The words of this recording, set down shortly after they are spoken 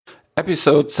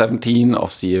Episode 17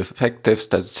 of The Effective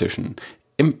Statistician: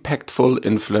 Impactful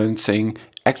Influencing,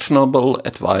 Actionable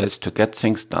Advice to Get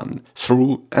Things Done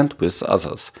Through and with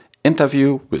Others.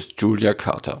 Interview with Julia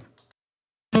Carter.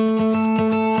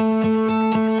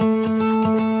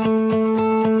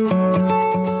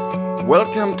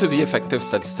 Welcome to The Effective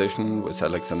Statistician with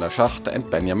Alexander Schacht and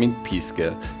Benjamin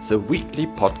Pieske, the weekly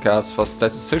podcast for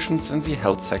statisticians in the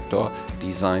health sector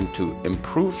designed to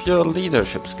improve your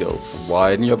leadership skills,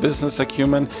 widen your business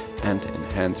acumen, and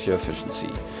enhance your efficiency.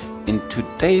 In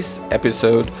today's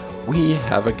episode, we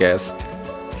have a guest,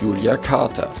 Julia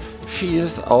Carter. She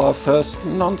is our first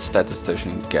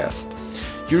non-statistician guest.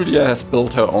 Julia has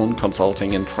built her own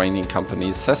consulting and training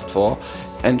company, Zest4,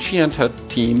 and she and her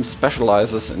team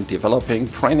specializes in developing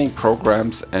training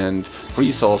programs and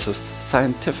resources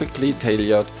scientifically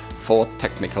tailored for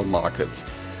technical markets,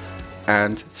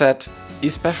 and that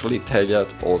especially tailored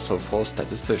also for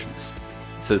statisticians.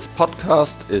 This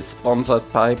podcast is sponsored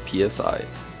by PSI,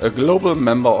 a global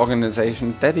member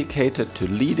organization dedicated to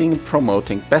leading and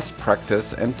promoting best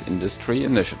practice and industry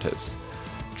initiatives.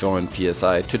 Join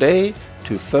PSI today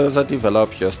to further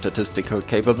develop your statistical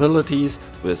capabilities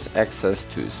with access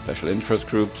to special interest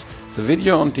groups, the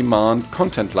video-on-demand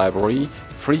content library,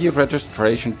 free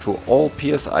registration to all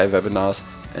PSI webinars,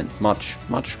 and much,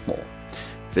 much more.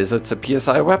 Visit the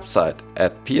PSI website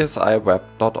at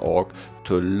psiweb.org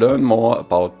to learn more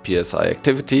about PSI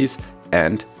activities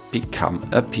and become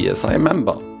a PSI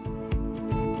member.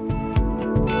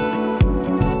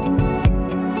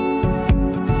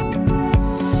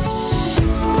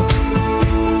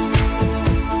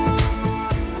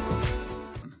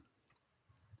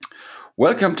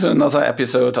 Welcome to another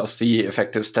episode of The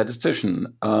Effective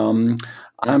Statistician.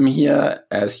 I'm here,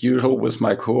 as usual, with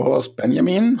my co-host,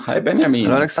 Benjamin. Hi, Benjamin.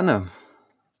 Hello, Alexander.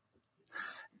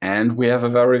 And we have a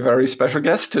very, very special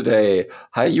guest today.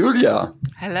 Hi, Julia.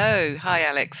 Hello. Hi,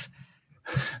 Alex.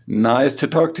 Nice to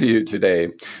talk to you today.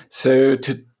 So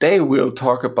today we'll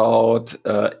talk about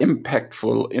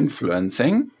impactful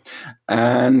influencing.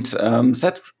 And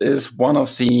that is one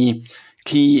of the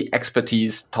key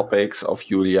expertise topics of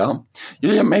Julia.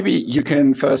 Julia, maybe you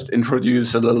can first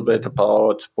introduce a little bit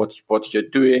about what you're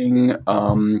doing,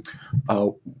 a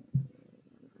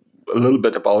little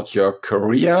bit about your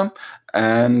career,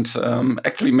 and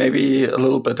actually maybe a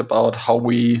little bit about how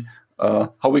we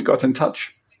got in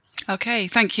touch. Okay,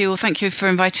 thank you. Well, thank you for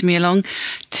inviting me along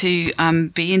to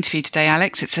be interviewed today,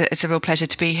 Alex. It's a real pleasure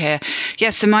to be here.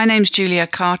 Yes, so my name's Julia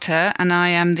Carter, and I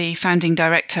am the founding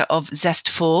director of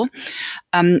Zest4.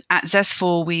 At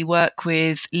Zest4, we work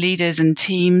with leaders and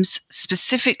teams,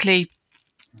 specifically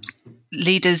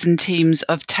leaders and teams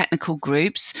of technical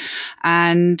groups.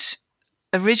 And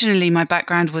originally, my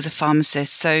background was a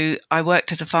pharmacist. So I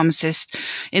worked as a pharmacist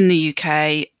in the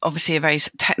UK, obviously a very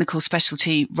technical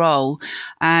specialty role.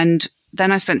 And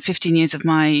then I spent 15 years of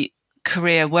my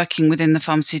career working within the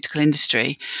pharmaceutical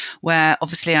industry, where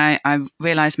obviously I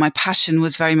realized my passion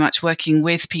was very much working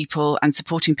with people and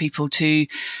supporting people to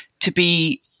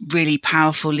be really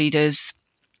powerful leaders.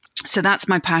 So that's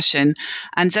my passion.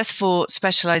 And Zest4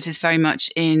 specializes very much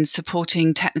in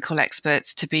supporting technical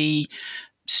experts to be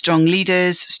strong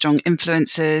leaders, strong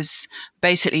influencers,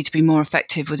 basically to be more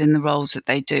effective within the roles that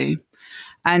they do.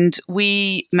 And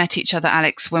we met each other,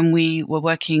 Alex, when we were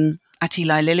working at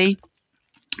Eli Lilly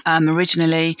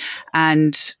originally,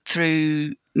 and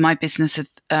through my business of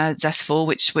Zest4,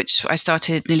 which I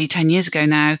started nearly 10 years ago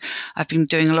now. I've been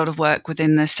doing a lot of work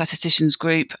within the statisticians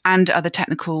group and other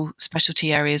technical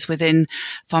specialty areas within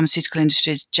pharmaceutical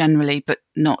industries generally, but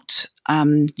not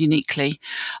uniquely.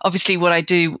 Obviously, what I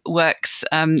do works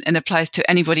and applies to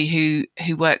anybody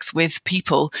who works with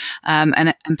people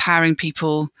and empowering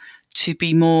people to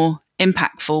be more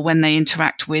impactful when they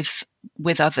interact with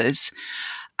others.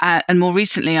 And more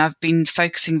recently, I've been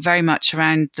focusing very much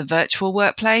around the virtual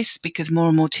workplace because more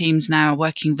and more teams now are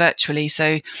working virtually.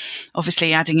 So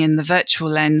obviously adding in the virtual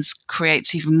lens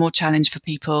creates even more challenge for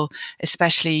people,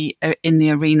 especially in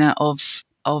the arena of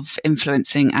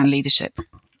influencing and leadership.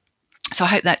 So I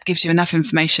hope that gives you enough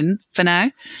information for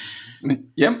now.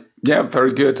 Yeah,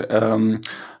 very good.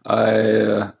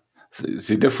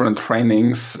 The different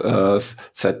trainings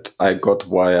that I got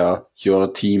via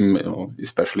your team,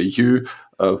 especially you,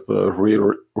 were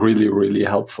really, really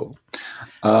helpful.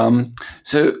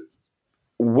 So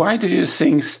why do you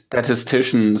think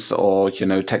statisticians or,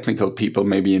 technical people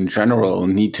maybe in general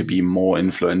need to be more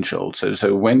influential?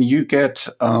 So when you get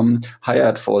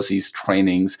hired for these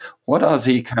trainings, what are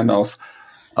the kind of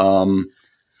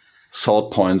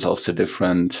thought points of the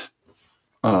different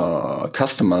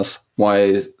customers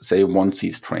why they want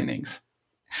these trainings?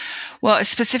 Well,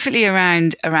 specifically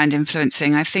around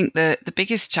influencing, I think the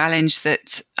biggest challenge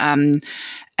that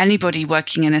anybody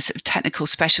working in a sort of technical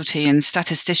specialty, and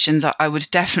statisticians, I would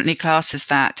definitely class as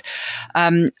that.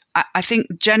 I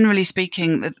think generally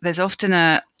speaking, there's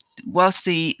often whilst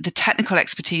the technical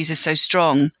expertise is so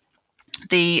strong,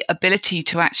 the ability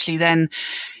to actually then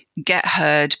get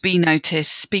heard, be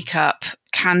noticed, speak up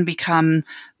can become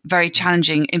very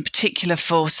challenging, in particular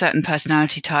for certain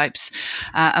personality types.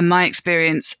 And my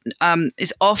experience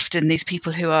is often these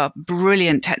people who are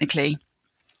brilliant technically.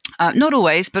 Not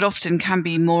always, but often can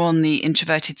be more on the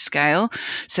introverted scale.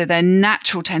 So their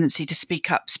natural tendency to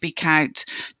speak up, speak out,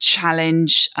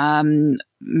 challenge,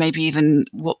 maybe even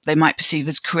what they might perceive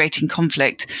as creating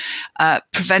conflict,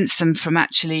 prevents them from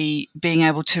actually being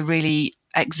able to really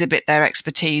exhibit their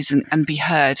expertise and be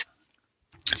heard.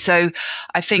 So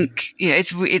I think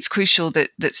it's crucial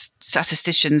that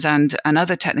statisticians and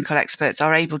other technical experts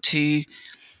are able to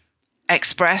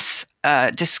express,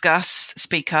 discuss,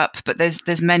 speak up. But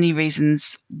there's many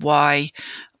reasons why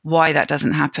that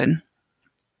doesn't happen.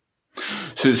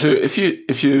 So if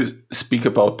you speak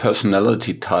about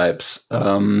personality types,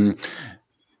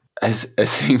 I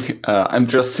think I'm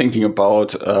just thinking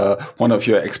about one of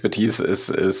your expertise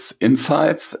is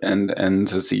insights and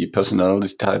the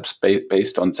personality types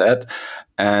based on that.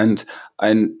 And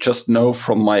I just know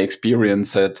from my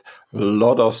experience that a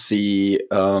lot of the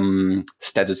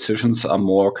statisticians are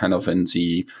more kind of in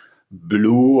the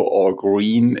blue or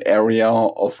green area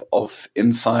of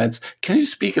insights. Can you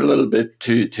speak a little bit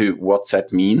to what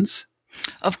that means?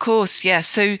 Of course, yes.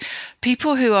 So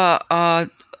people who are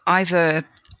either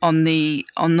on the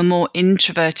more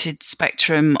introverted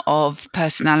spectrum of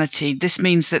personality, this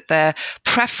means that their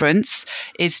preference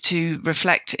is to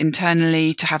reflect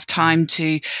internally, to have time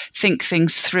to think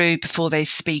things through before they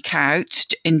speak out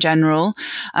in general.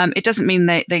 It doesn't mean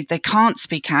they can't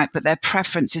speak out, but their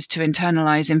preference is to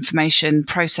internalize information,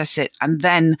 process it, and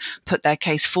then put their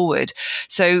case forward.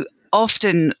 So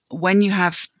often when you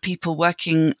have people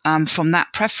working from that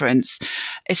preference,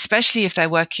 especially if they're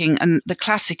working, and the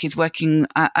classic is working,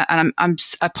 and I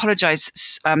apologize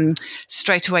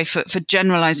straight away for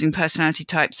generalizing personality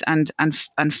types and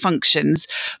functions,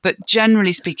 but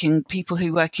generally speaking, people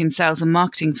who work in sales and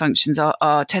marketing functions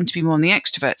are tend to be more on the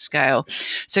extrovert scale.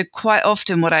 So quite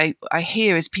often what I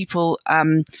hear is people,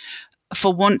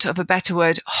 for want of a better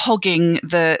word, hogging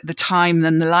the time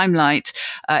and the limelight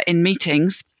in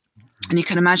meetings. And you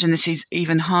can imagine this is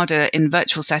even harder in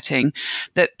virtual setting,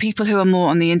 that people who are more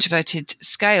on the introverted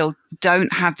scale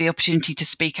don't have the opportunity to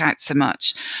speak out so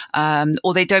much,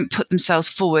 or they don't put themselves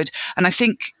forward. And I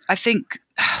think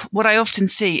what I often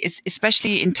see is,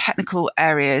 especially in technical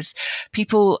areas,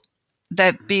 people,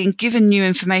 they're being given new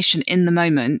information in the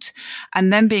moment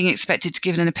and then being expected to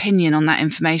give an opinion on that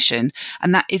information.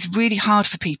 And that is really hard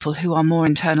for people who are more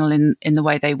internal in the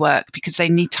way they work, because they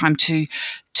need time to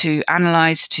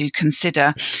analyze, to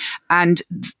consider. And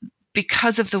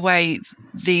because of the way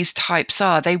these types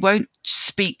are, they won't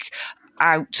speak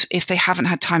out if they haven't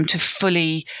had time to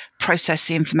fully process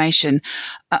the information.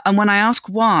 And when I ask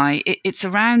why, it's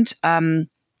around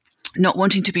not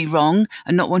wanting to be wrong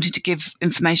and not wanting to give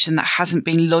information that hasn't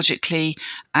been logically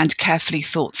and carefully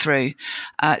thought through.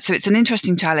 So it's an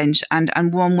interesting challenge,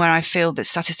 and one where I feel that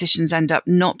statisticians end up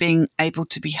not being able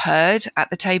to be heard at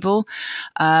the table,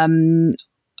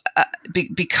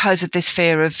 because of this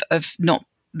fear of not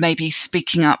maybe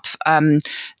speaking up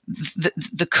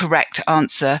the correct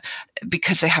answer,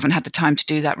 because they haven't had the time to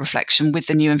do that reflection with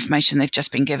the new information they've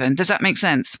just been given. Does that make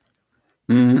sense?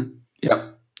 Mm-hmm. Yeah,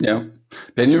 yeah.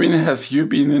 Benjamin, have you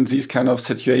been in these kind of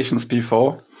situations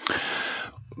before?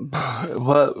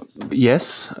 Well,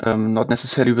 yes, not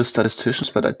necessarily with statisticians,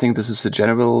 but I think this is a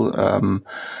general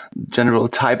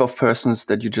type of persons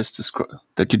that you just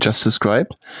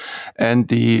described,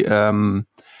 and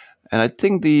I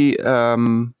think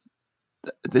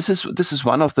this is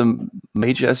one of the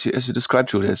major, as you described,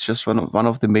 Julia. It's just one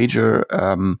of the major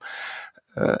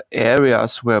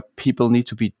areas where people need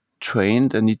to be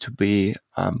trained and need to be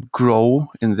grow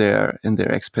in their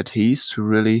expertise to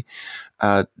really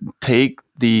take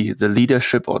the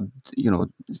leadership, or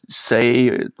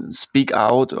speak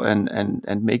out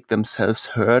and make themselves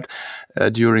heard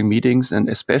during meetings. And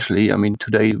especially, I mean,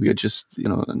 today we are just,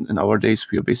 in our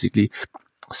days, we are basically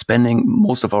spending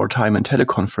most of our time in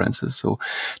teleconferences, so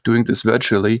doing this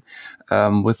virtually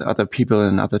with other people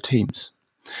and other teams.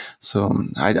 So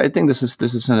I think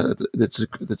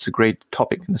that's a great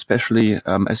topic, and especially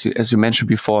as you mentioned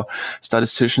before,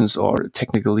 statisticians or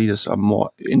technical leaders are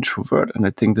more introvert, and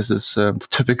I think this is the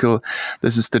typical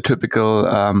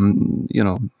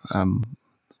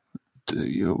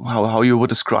how you would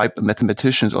describe a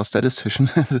mathematician or statistician.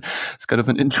 It's kind of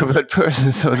an introvert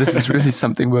person. So this is really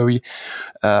something where where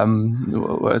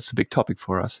it's a big topic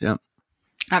for us. Yeah.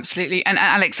 Absolutely. And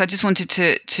Alex, I just wanted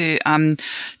to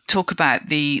talk about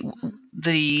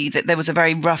that there was a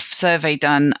very rough survey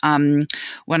done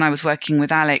when I was working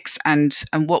with Alex, and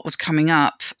what was coming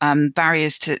up.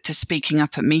 Barriers to speaking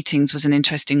up at meetings was an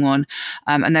interesting one,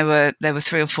 and there were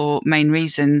 3 or 4 main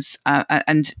reasons.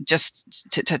 And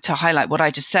just to highlight what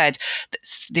I just said,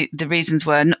 the reasons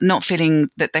were not feeling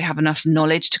that they have enough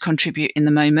knowledge to contribute in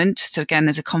the moment. So again,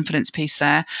 there's a confidence piece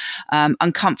there.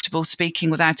 Uncomfortable speaking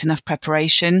without enough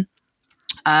preparation.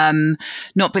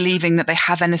 Not believing that they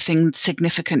have anything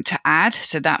significant to add.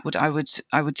 So that I would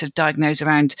sort of diagnose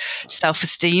around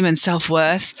self-esteem and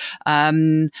self-worth.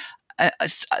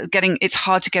 It's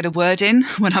hard to get a word in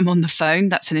when I'm on the phone.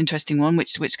 That's an interesting one,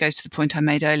 which goes to the point I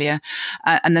made earlier.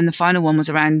 And then the final one was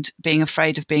around being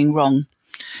afraid of being wrong.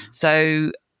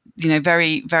 So,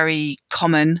 very, very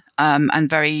common, and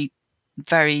very,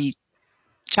 very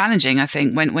challenging, I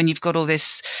think, when you've got all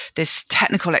this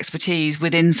technical expertise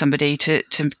within somebody to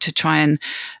try and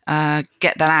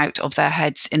get that out of their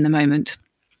heads in the moment.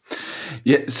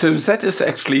 Yeah, so that is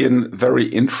actually a very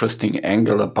interesting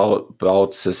angle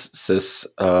about this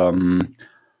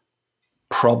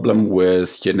problem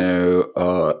with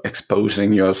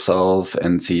exposing yourself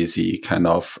and the kind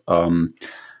of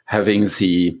having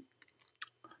the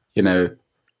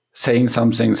saying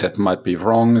something that might be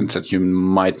wrong and that you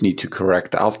might need to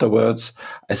correct afterwards.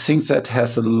 I think that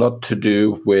has a lot to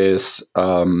do with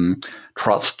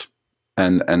trust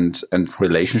and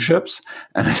relationships.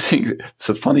 And I think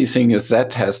the funny thing is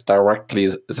that has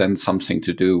directly then something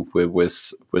to do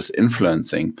with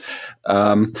influencing.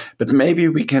 But maybe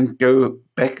we can go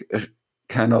back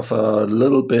kind of a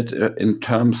little bit in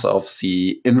terms of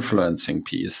the influencing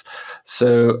piece.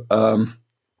 So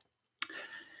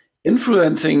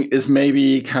influencing is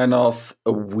maybe kind of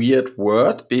a weird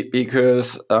word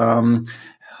because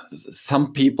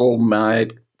some people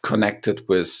might connect it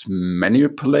with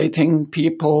manipulating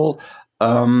people.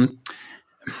 And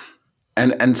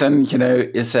then,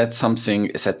 is that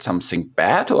something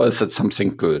bad or is that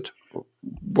something good?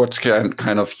 What's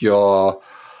kind of your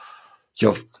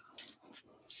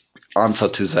answer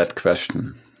to that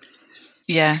question?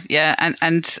 Yeah.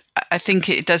 And I think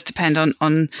it does depend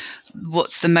on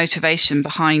what's the motivation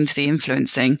behind the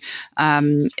influencing.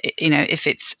 If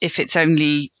it's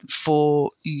only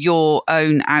for your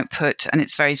own output and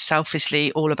it's very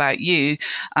selfishly all about you,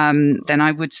 then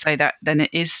I would say that then it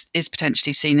is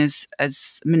potentially seen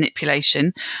as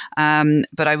manipulation.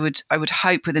 But I would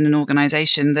hope within an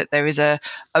organization that there is a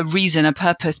reason, a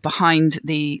purpose behind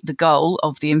the goal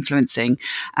of the influencing.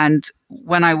 And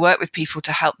when I work with people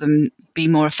to help them be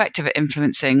more effective at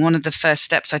influencing, one of the first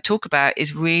steps I talk about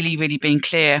is really, really being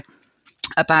clear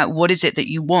about what is it that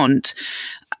you want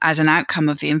as an outcome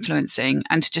of the influencing,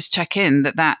 and to just check in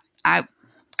that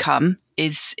outcome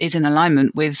is in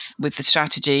alignment with the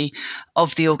strategy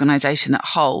of the organization at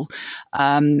whole.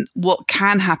 What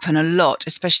can happen a lot,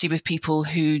 especially with people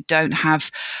who don't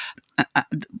have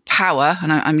power,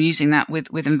 and I'm using that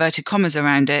with inverted commas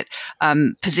around it,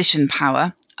 position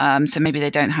power. So maybe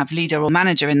they don't have leader or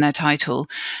manager in their title,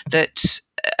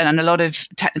 and a lot of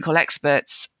technical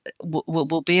experts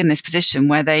will be in this position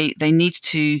where they need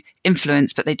to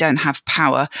influence, but they don't have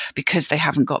power because they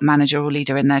haven't got manager or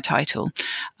leader in their title.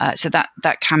 So that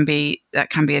can be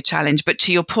a challenge. But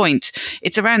to your point,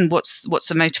 it's around what's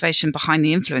the motivation behind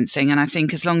the influencing. And I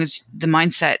think as long as the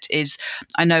mindset is,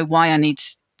 I know why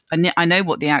I know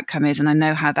what the outcome is, and I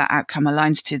know how that outcome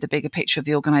aligns to the bigger picture of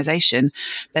the organization,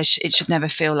 it should never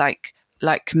feel like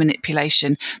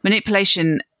manipulation.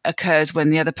 Manipulation occurs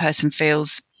when the other person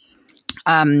feels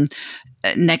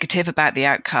negative about the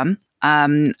outcome.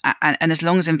 And as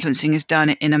long as influencing is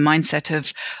done in a mindset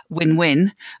of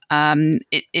win-win,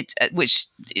 which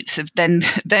then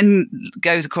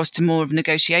goes across to more of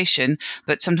negotiation,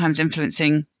 but sometimes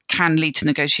influencing can lead to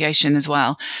negotiation as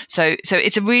well. So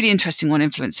it's a really interesting one,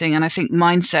 influencing, and I think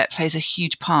mindset plays a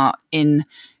huge part in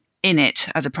it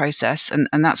as a process, and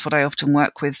that's what I often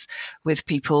work with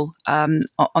people on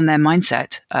their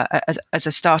mindset as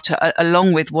a starter,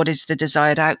 along with what is the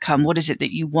desired outcome, what is it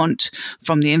that you want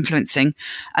from the influencing.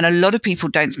 And a lot of people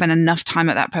don't spend enough time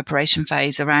at that preparation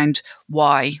phase around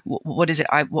why. What is it?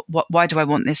 Why do I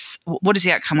want this? What is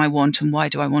the outcome I want, and why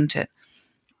do I want it?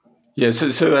 Yeah,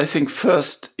 so I think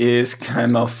first is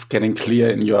kind of getting clear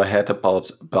in your head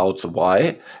about the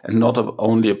why, and not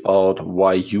only about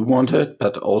why you want it,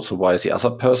 but also why the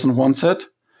other person wants it.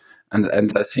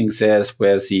 And I think there's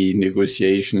where the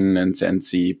negotiation and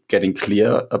the getting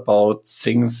clear about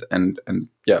things and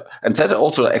that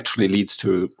also actually leads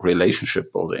to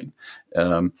relationship building.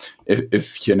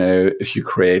 If you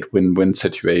create win-win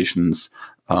situations,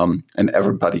 and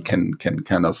everybody can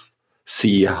kind of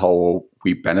see how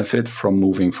we benefit from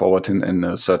moving forward in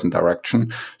a certain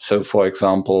direction. So, for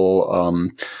example,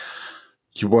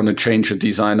 you want to change the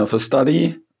design of a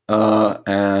study,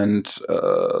 and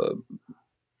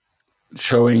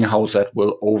showing how that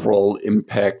will overall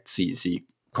impact the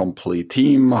complete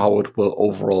team, how it will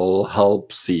overall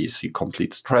help the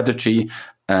complete strategy,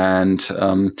 and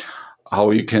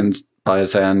how you can by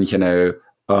then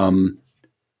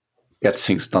get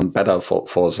things done better for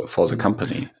the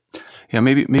company. Yeah,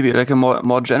 maybe like a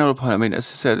more general point. I mean, as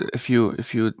I said, if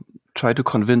you try to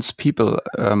convince people,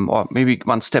 or maybe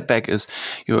one step back is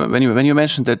when you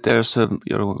mentioned that there's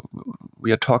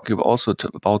we are talking also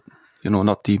about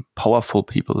not the powerful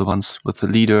people, the ones with the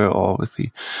leader or with the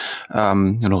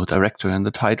director in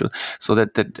the title. So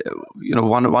that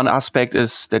one aspect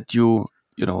is that you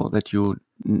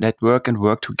network and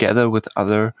work together with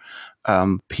other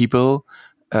people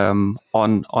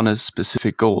on a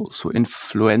specific goal. So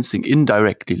influencing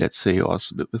indirectly, let's say, or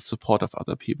with support of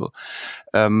other people.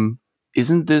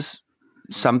 Isn't this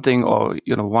something, or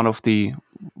one of the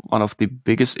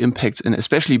biggest impacts in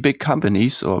especially big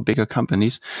companies or bigger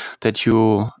companies that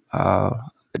you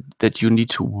need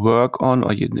to work on,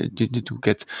 or you need to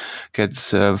get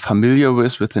familiar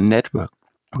with the network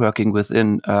working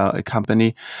within a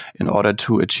company in order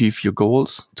to achieve your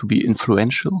goals, to be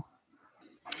influential?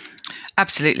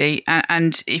 Absolutely.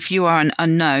 And if you are an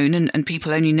unknown and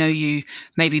people only know you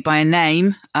maybe by a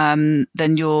name,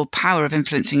 then your power of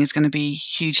influencing is going to be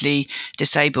hugely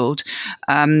disabled.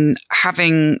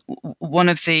 Having one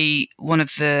of the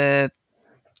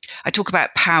I talk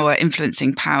about power,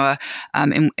 influencing power,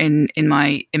 in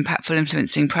my impactful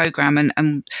influencing program,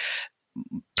 and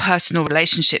personal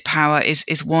relationship power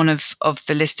is one of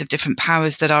the list of different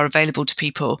powers that are available to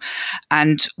people,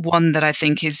 and one that I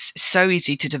think is so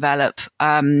easy to develop.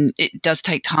 It does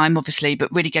take time, obviously,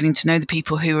 but really getting to know the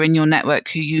people who are in your network,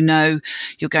 who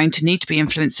you're going to need to be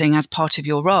influencing as part of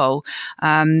your role.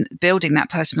 Building that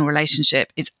personal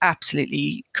relationship is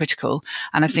absolutely critical,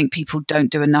 and I think people don't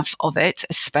do enough of it,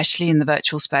 especially in the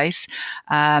virtual space.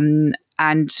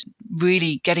 And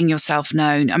really getting yourself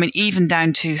known. I mean, even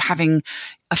down to having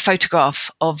a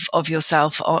photograph of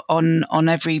yourself on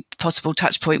every possible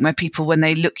touch point, where people, when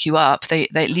they look you up, they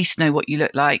at least know what you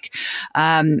look like.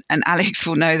 And Alex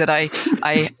will know that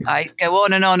I go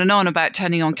on and on and on about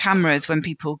turning on cameras when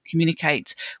people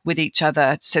communicate with each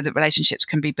other so that relationships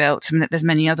can be built. I mean, there's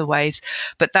many other ways,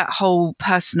 but that whole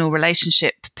personal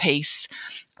relationship piece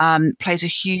plays a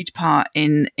huge part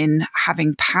in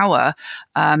having power,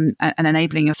 and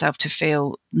enabling yourself to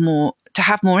feel more, to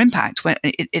have more impact. When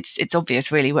it's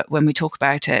obvious, really, when we talk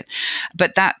about it,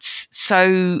 but that's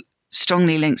so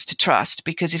strongly links to trust,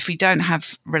 because if we don't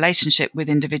have relationship with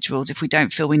individuals, if we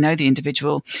don't feel we know the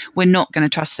individual, we're not going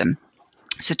to trust them.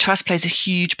 So trust plays a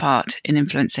huge part in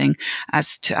influencing,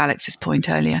 as to Alex's point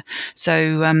earlier.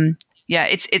 So yeah,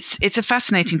 it's a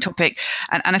fascinating topic,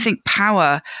 and I think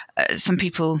power. Some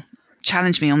people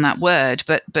challenge me on that word,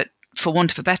 but for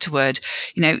want of a better word,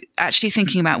 actually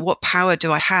thinking about what power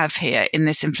do I have here in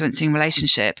this influencing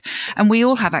relationship, and we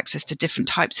all have access to different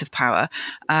types of power.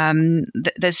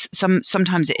 There's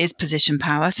sometimes it is position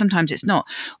power, sometimes it's not.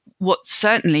 What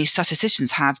certainly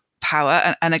statisticians have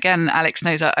power, and again, Alex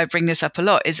knows I bring this up a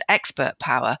lot, is expert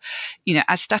power.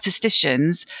 As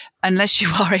statisticians, unless you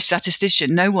are a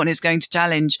statistician, no one is going to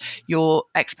challenge your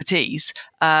expertise.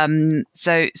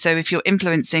 So if you're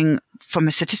influencing from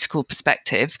a statistical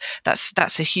perspective,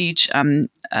 that's a huge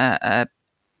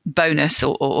bonus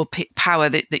or power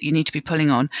that you need to be pulling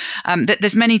on.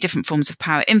 There's many different forms of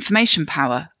power. Information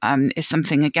power is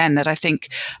something, again, that I think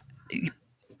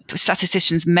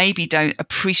statisticians maybe don't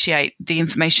appreciate the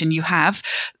information you have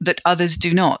that others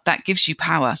do not. That gives you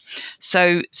power.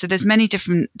 So there's many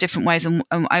different ways, and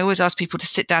I always ask people to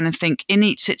sit down and think, in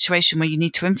each situation where you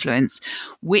need to influence,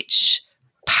 which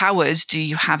powers do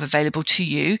you have available to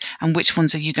you, and which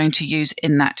ones are you going to use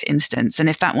in that instance? And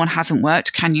if that one hasn't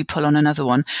worked, can you pull on another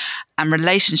one? And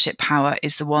relationship power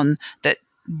is the one that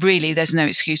really there's no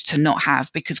excuse to not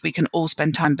have, because we can all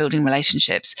spend time building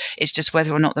relationships. It's just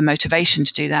whether or not the motivation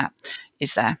to do that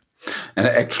is there. And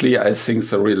actually, I think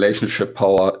the relationship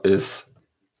power is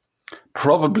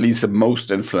probably the most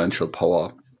influential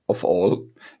power of all.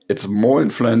 It's more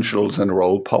influential than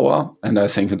role power, and I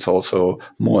think it's also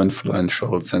more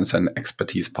influential than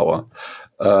expertise power.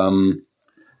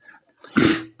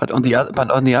 But on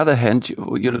the other hand,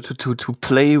 to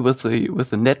play with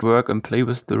the network and play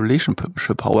with the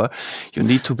relationship power, you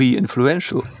need to be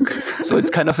influential. So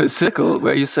it's kind of a circle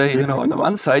where you say, on the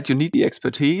one side, you need the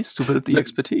expertise to build the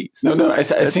expertise. No, I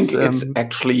think it's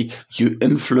actually you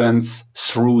influence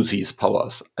through these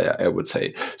powers, I would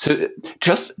say. So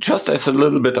just as a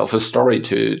little bit of a story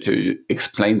to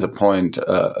explain the point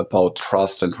about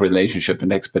trust and relationship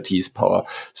and expertise power.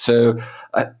 So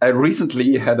I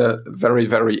recently had a very,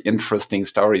 very interesting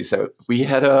story. So we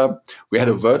had a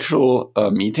virtual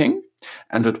meeting,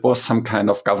 and it was some kind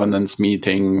of governance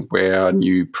meeting where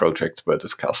new projects were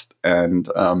discussed. And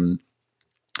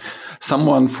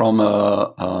someone from there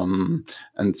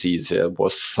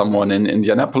was someone in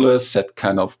Indianapolis that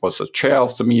kind of was a chair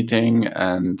of the meeting,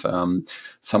 and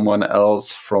someone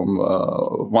else from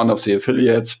one of the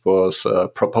affiliates was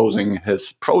proposing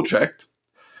his project.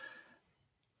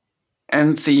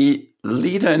 And the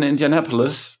leader in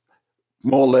Indianapolis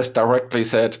more or less directly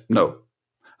said, "No,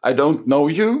 I don't know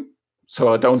you, so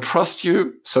I don't trust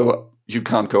you, so you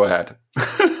can't go ahead."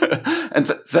 And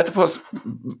that was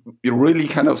really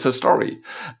kind of the story.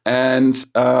 And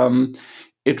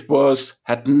it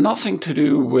had nothing to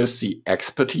do with the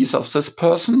expertise of this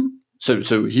person. So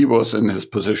he was in his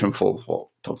position for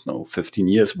 15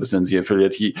 years within the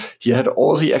affiliate. He had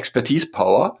all the expertise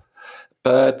power,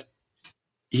 but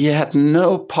he had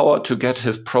no power to get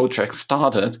his project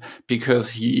started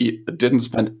because he didn't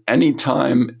spend any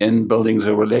time in building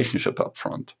the relationship up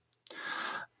front.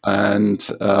 And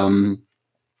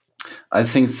I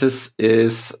think this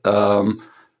is, and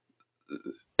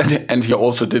he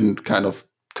also didn't kind of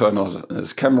turn on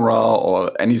his camera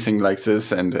or anything like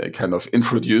this and kind of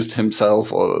introduced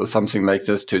himself or something like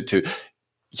this to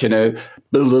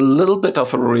build a little bit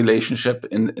of a relationship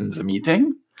in the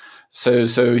meeting.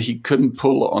 So he couldn't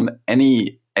pull on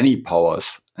any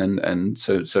powers and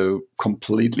so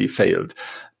completely failed.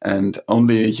 And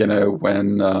only,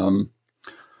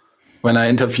 when I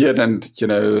interfered and,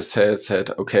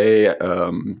 said, okay,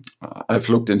 I've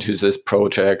looked into this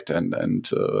project and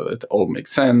it all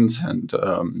makes sense. And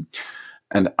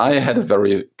I had a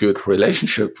very good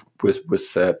relationship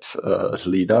with that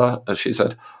leader. She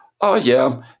said, "Oh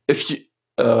yeah, if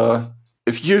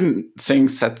you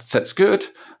think that's good,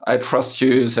 I trust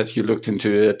you that you looked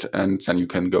into it and then you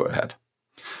can go ahead."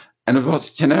 And it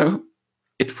was,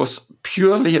 it was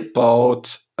purely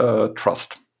about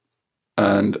trust.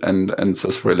 And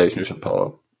this relationship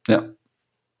power. Yeah,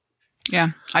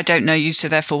 I don't know you, so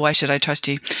therefore why should I trust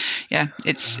you? Yeah,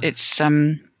 it's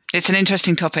an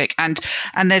interesting topic, and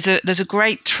there's a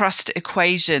great trust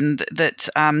equation that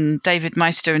David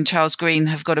Meister and Charles Green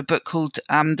have got a book called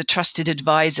The Trusted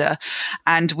Advisor,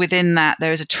 and within that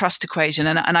there is a trust equation,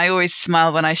 and I always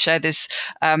smile when I share this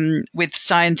with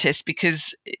scientists,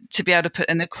 because to be able to put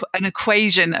an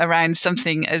equation around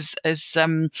something as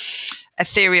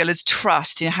ethereal as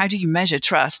trust, how do you measure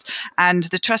trust? And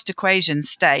the trust equation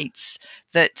states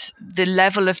that the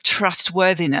level of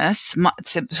trustworthiness,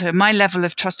 my level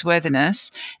of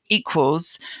trustworthiness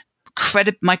equals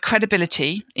my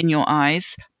credibility in your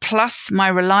eyes plus my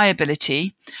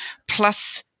reliability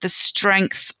plus the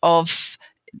strength of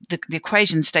the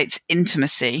equation states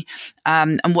intimacy,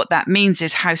 and what that means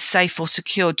is how safe or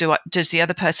secure does the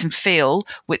other person feel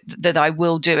that I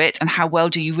will do it, and how well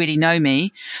do you really know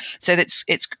me? So that's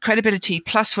it's credibility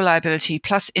plus reliability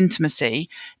plus intimacy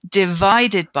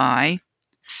divided by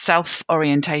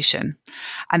self-orientation,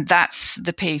 and that's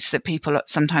the piece that people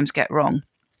sometimes get wrong.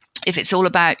 If it's all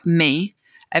about me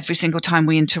every single time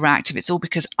we interact, if it's all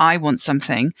because I want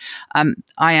something,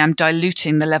 I am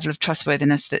diluting the level of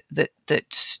trustworthiness that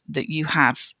you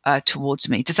have towards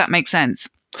me. Does that make sense?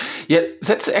 Yeah,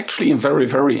 that's actually a very,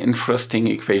 very interesting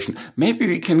equation. Maybe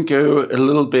we can go a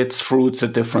little bit through the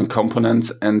different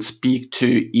components and speak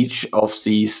to each of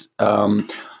these.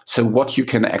 So what you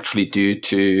can actually do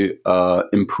to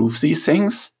improve these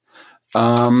things.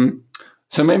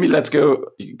 So maybe let's go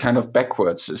kind of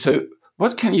backwards. So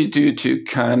what can you do to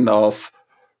kind of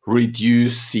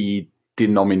reduce the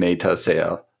denominator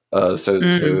there?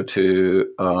 So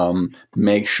to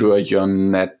make sure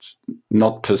you're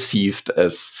not perceived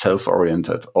as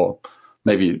self-oriented, or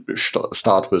maybe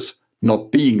start with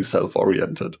not being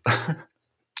self-oriented.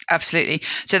 Absolutely.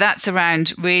 So that's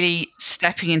around really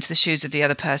stepping into the shoes of the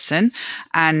other person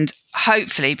and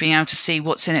hopefully being able to see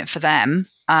what's in it for them,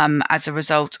 as a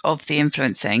result of the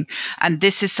influencing. And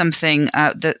this is something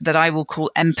that I will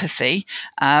call empathy.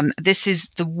 This is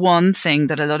the one thing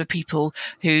that a lot of people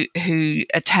who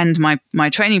attend my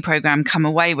training program come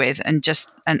away with and just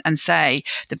and say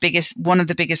one of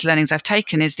the biggest learnings I've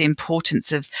taken is the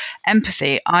importance of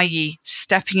empathy, i.e.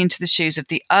 stepping into the shoes of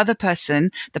the other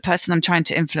person, the person I'm trying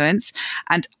to influence,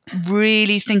 and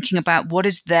really thinking about what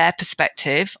is their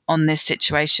perspective on this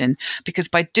situation. Because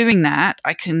by doing that,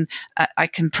 I can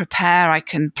prepare, I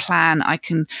can plan, I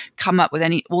can come up with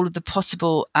all of the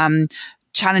possible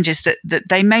challenges that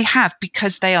they may have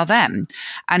because they are them,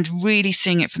 and really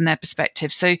seeing it from their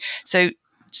perspective. So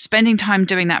spending time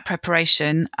doing that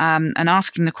preparation and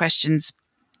asking the questions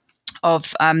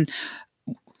of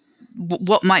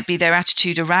what might be their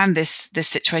attitude around this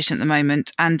situation at the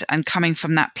moment, and coming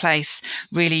from that place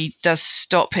really does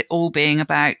stop it all being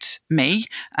about me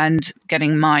and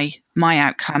getting my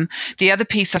outcome. The other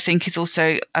piece I think is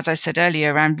also, as I said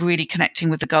earlier, around really connecting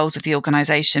with the goals of the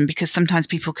organization, because sometimes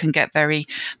people can get very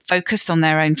focused on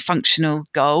their own functional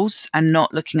goals and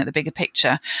not looking at the bigger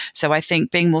picture. So I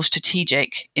think being more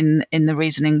strategic in the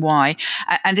reasoning why.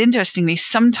 And interestingly,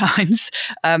 sometimes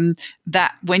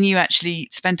that when you actually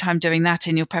spend time doing that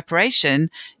in your preparation,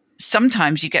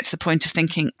 sometimes you get to the point of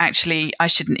thinking, actually, I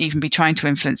shouldn't even be trying to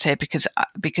influence here because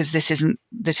this isn't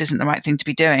the right thing to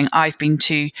be doing. I've been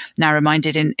too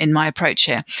narrow-minded in my approach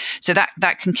here. So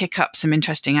that can kick up some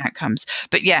interesting outcomes.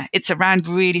 But yeah, it's around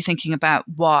really thinking about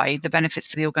why, the benefits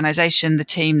for the organization, the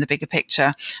team, the bigger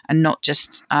picture, and not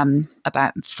just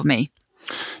about for me.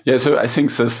 Yeah, so I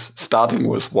think this starting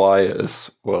with why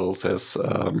is, well, there's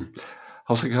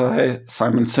how's the guy,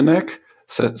 Simon Sinek,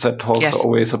 that talks Yes.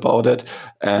 always about it.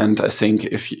 And I think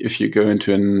if you go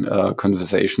into a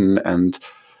conversation and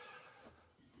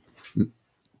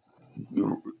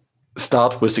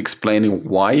start with explaining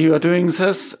why you are doing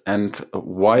this and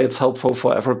why it's helpful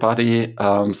for everybody,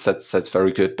 that's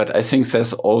very good. But I think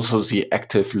there's also the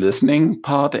active listening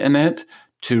part in it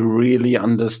to really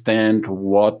understand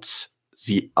what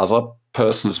the other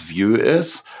person's view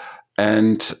is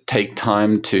and take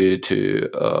time to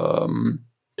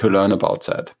learn about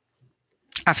that.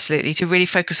 Absolutely, to really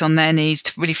focus on their needs,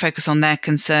 to really focus on their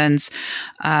concerns,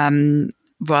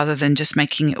 rather than just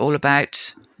making it all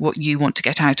about what you want to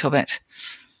get out of it.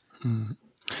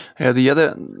 Yeah, the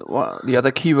other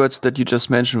keywords that you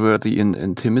just mentioned were the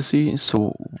intimacy.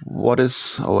 So what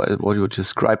you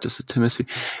described as intimacy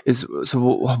is, so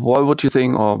why would you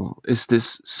think, or is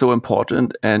this so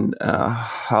important, and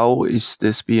how is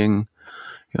this being,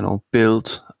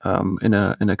 built in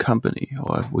a company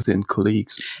or within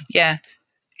colleagues? Yeah.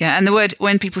 Yeah, and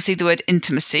when people see the word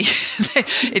intimacy,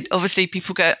 obviously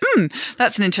people go,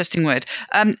 that's an interesting word.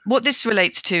 What this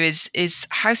relates to is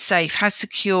how safe, how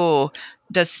secure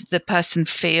does the person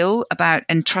feel about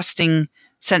entrusting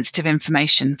sensitive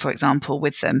information, for example,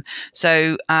 with them.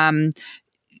 So, I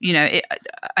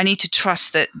need to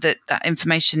trust that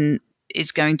information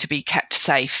is going to be kept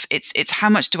safe. It's how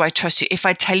much do I trust you? If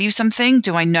I tell you something,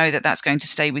 do I know that that's going to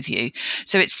stay with you?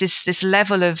 So it's this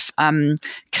level of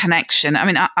connection. I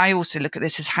mean, I also look at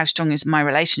this as how strong is my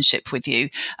relationship with you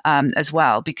as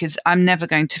well, because I'm never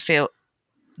going to feel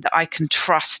that I can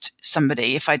trust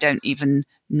somebody if I don't even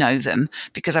know them,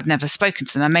 because I've never spoken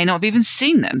to them. I may not have even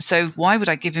seen them. So why would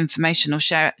I give information or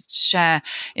share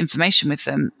information with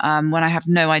them when I have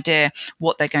no idea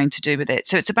what they're going to do with it?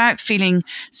 So it's about feeling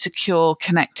secure,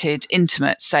 connected,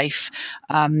 intimate, safe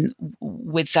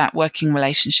with that working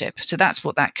relationship. So that's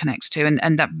what that connects to.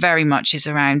 And that very much is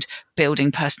around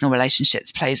building personal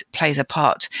relationships, plays a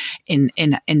part in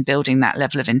building that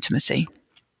level of intimacy.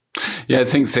 Yeah, I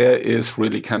think there is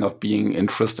really kind of being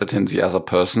interested in the other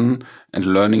person and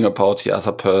learning about the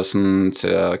other person,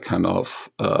 their kind of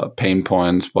pain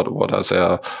points, what are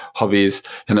their hobbies.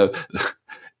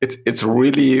 It's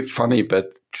really funny,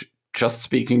 but just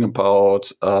speaking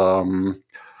about the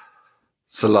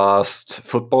last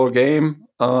football game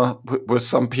with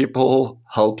some people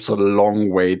helps a long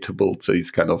way to build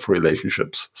these kind of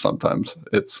relationships. Sometimes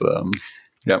it's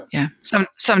yeah. Yeah.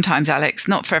 Sometimes, Alex,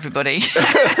 not for everybody.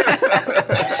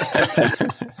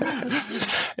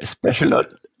 especially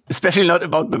not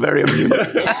about Bavarian Munich.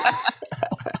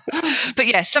 But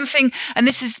yeah, something, and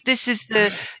this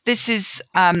is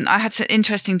I had an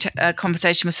interesting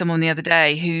conversation with someone the other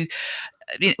day who,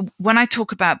 when I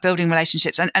talk about building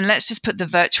relationships, and let's just put the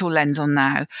virtual lens on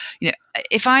now,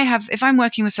 if I'm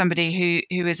working with somebody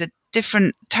who is a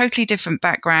totally different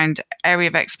background, area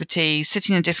of expertise,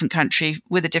 sitting in a different country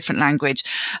with a different language,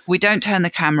 we don't turn the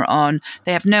camera on.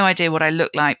 They have no idea what I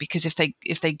look like, because if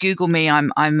they Google me,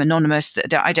 I'm anonymous,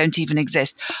 that I don't even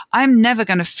exist. I'm never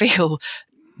going to feel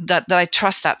that I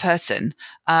trust that person.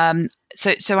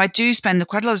 So I do spend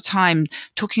quite a lot of time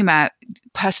talking about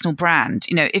personal brand.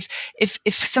 If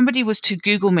somebody was to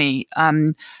Google me,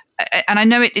 and I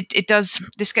know it does.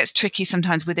 This gets tricky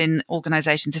sometimes within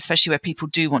organisations, especially where people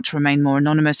do want to remain more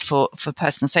anonymous for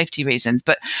personal safety reasons.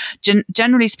 But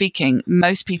generally speaking,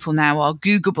 most people now are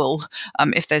Googleable,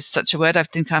 if there's such a word. I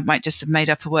think I might just have made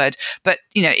up a word. But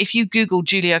if you Google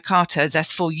Julia Carter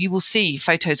Zest4, you will see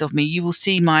photos of me. You will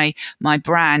see my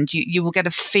brand. You will get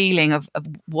a feeling of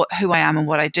who I am and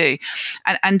what I do.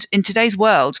 And in today's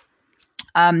world,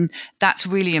 that's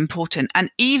really important.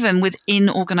 And even within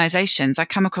organizations, I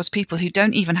come across people who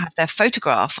don't even have their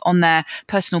photograph on their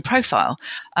personal profile.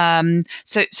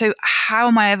 So how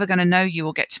am I ever going to know you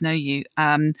or get to know you?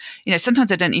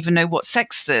 Sometimes I don't even know what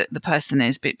sex the person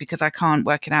is, because I can't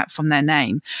work it out from their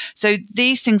name. So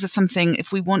these things are something,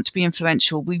 if we want to be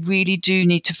influential, we really do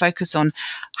need to focus on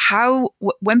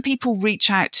when people reach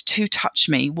out to touch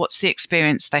me, what's the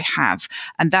experience they have?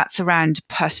 And that's around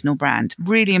personal brand,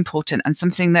 really important, and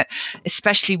something that,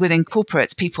 especially within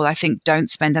corporates, people I think don't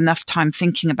spend enough time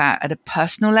thinking about at a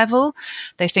personal level.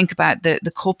 They think about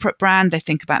the corporate brand, they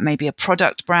think about maybe a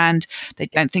product brand, they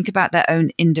don't think about their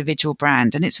own individual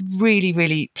brand. And it's really,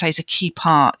 really plays a key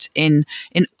part in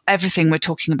everything we're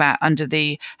talking about under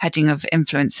the heading of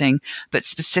influencing, but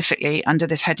specifically under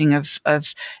this heading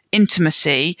of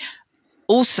intimacy,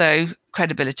 also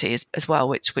credibility as well,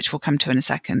 which we'll come to in a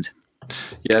second.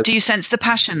 Yeah. Do you sense the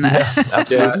passion there? Yeah,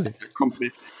 absolutely. Yeah,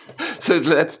 completely. So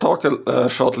let's talk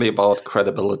shortly about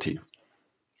credibility.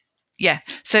 Yeah.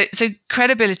 So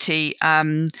credibility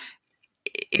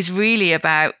is really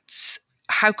about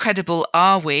how credible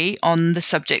are we on the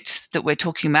subject that we're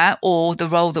talking about or the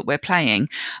role that we're playing.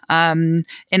 In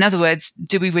other words,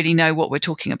 do we really know what we're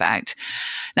talking about?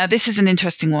 Now, this is an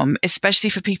interesting one, especially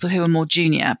for people who are more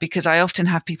junior, because I often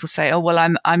have people say, "Oh, well,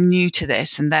 I'm new to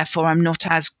this, and therefore I'm not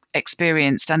as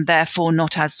experienced, and therefore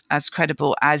not as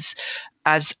credible as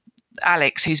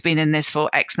Alex, who's been in this for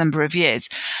X number of years."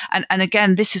 And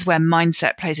again, this is where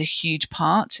mindset plays a huge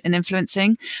part in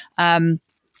influencing.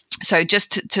 So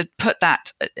just to put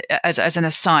that as an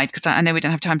aside, because I know we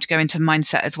don't have time to go into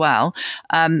mindset as well,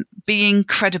 being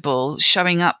credible,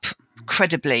 showing up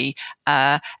credibly,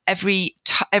 every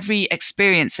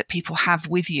experience that people have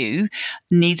with you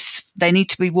they need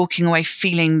to be walking away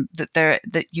feeling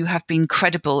that you have been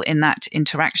credible in that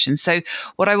interaction. So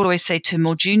what I will always say to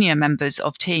more junior members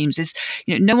of teams is,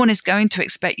 no one is going to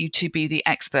expect you to be the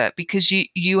expert, because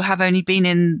you have only been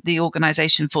in the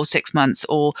organization for 6 months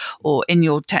or in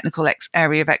your technical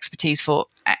area of expertise for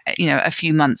a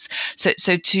few months.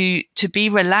 So to be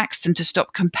relaxed and to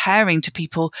stop comparing to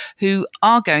people who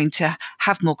are going to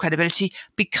have more credibility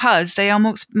because they are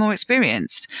more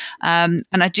experienced. And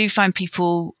I do find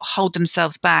people hold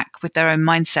themselves back with their own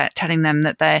mindset, telling them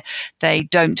that they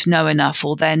don't know enough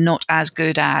or they're not as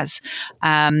good as,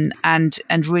 and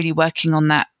really working on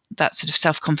that sort of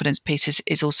self-confidence piece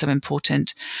is also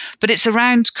important. But it's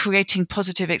around creating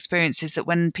positive experiences that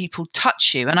when people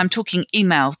touch you, and I'm talking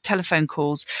email, telephone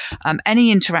calls,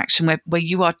 any interaction where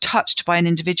you are touched by an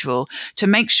individual, to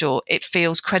make sure it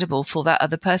feels credible for that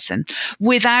other person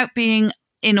without being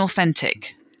inauthentic.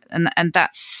 And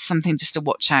that's something just to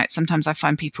watch out. Sometimes I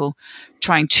find people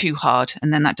trying too hard,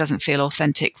 and then that doesn't feel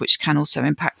authentic, which can also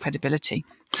impact credibility.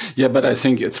 Yeah, but I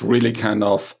think it's really kind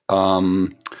of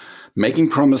making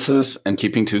promises and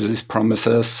keeping to these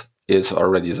promises is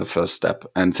already the first step.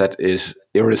 And that is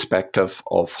irrespective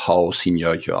of how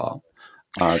senior you are.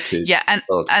 And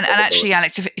actually,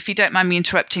 Alex, if you don't mind me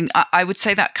interrupting, I would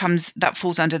say that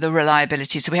falls under the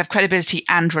reliability. So we have credibility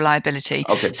and reliability.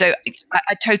 Okay. So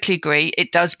I totally agree.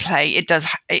 It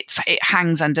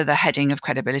hangs under the heading of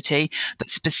credibility, but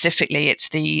specifically it's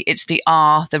the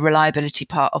reliability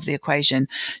part of the equation.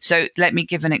 So let me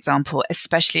give an example,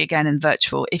 especially again in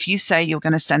virtual. If you say you're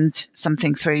going to send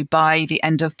something through by the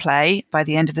end of play, by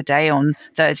the end of the day on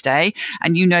Thursday,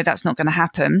 and you know that's not going to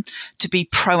happen, to be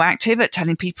proactive at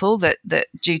telling people that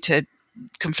due to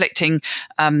conflicting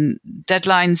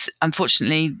deadlines,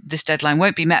 unfortunately, this deadline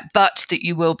won't be met, but that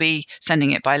you will be sending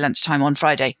it by lunchtime on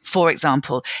Friday, for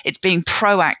example. It's being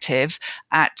proactive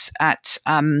at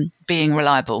being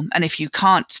reliable. And if you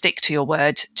can't stick to your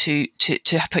word, to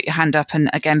put your hand up and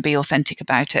again be authentic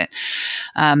about it.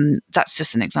 That's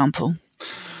just an example.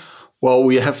 Well,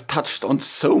 we have touched on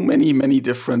so many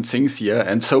different things here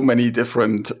and so many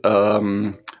different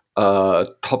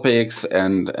topics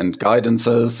and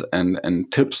guidances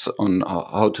and tips on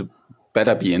how to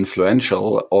better be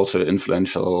influential, also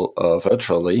influential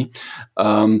virtually.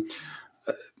 And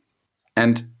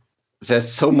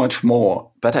there's so much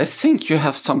more, but I think you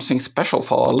have something special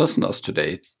for our listeners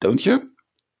today, don't you?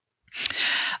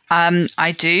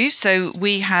 I do. So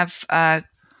we have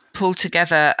pulled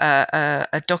together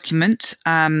a document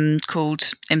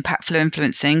called Impactful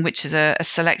Influencing, which is a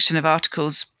selection of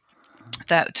articles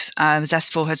that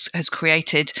Zest4 has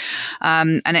created,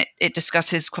 and it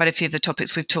discusses quite a few of the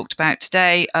topics we've talked about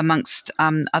today, amongst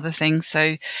other things.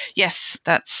 So yes,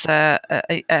 that's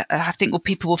I think what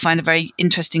people will find a very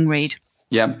interesting read.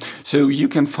 Yeah, so you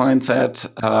can find that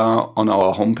on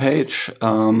our homepage,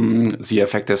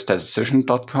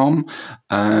 theeffectivestatistician.com,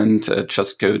 and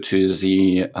just go to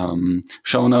the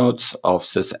show notes of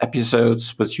this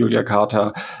episodes with Julia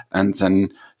Carter, and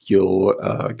then you'll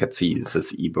get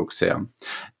this ebook there.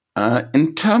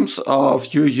 In terms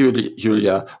of you,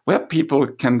 Julia, where people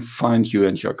can find you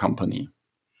and your company?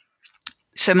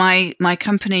 So my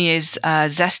company is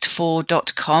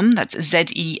zestfor.com. That's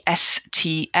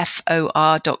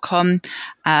zestfor.com.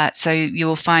 So you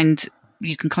will find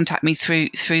you can contact me through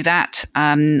that,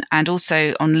 and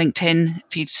also on LinkedIn.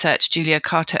 If you search Julia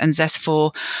Carter and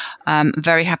Zest4,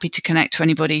 very happy to connect to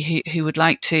anybody who would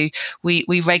like to.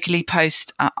 We regularly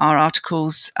post our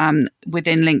articles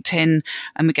within LinkedIn,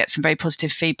 and we get some very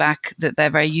positive feedback that they're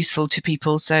very useful to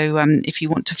people. So if you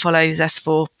want to follow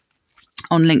Zest4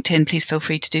 on LinkedIn, please feel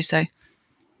free to do so.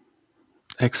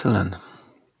 Excellent.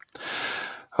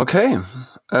 Okay.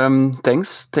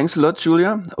 Thanks a lot,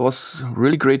 Julia. It was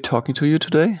really great talking to you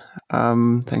today.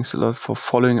 Thanks a lot for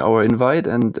following our invite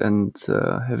and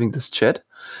having this chat. I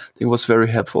think it was very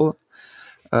helpful.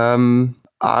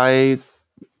 I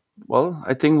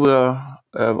think we're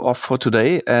off for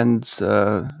today, and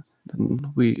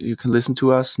you can listen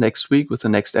to us next week with the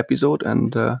next episode.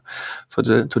 And for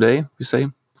today, we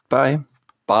say bye.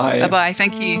 Bye. Bye-bye.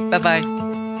 Thank you. Bye-bye.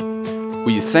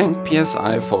 We thank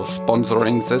PSI for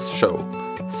sponsoring this show.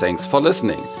 Thanks for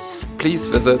listening. Please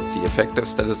visit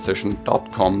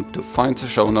theeffectivestatistician.com to find the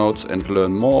show notes and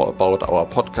learn more about our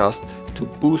podcast to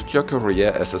boost your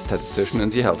career as a statistician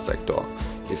in the health sector.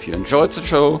 If you enjoyed the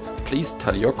show, please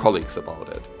tell your colleagues about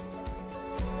it.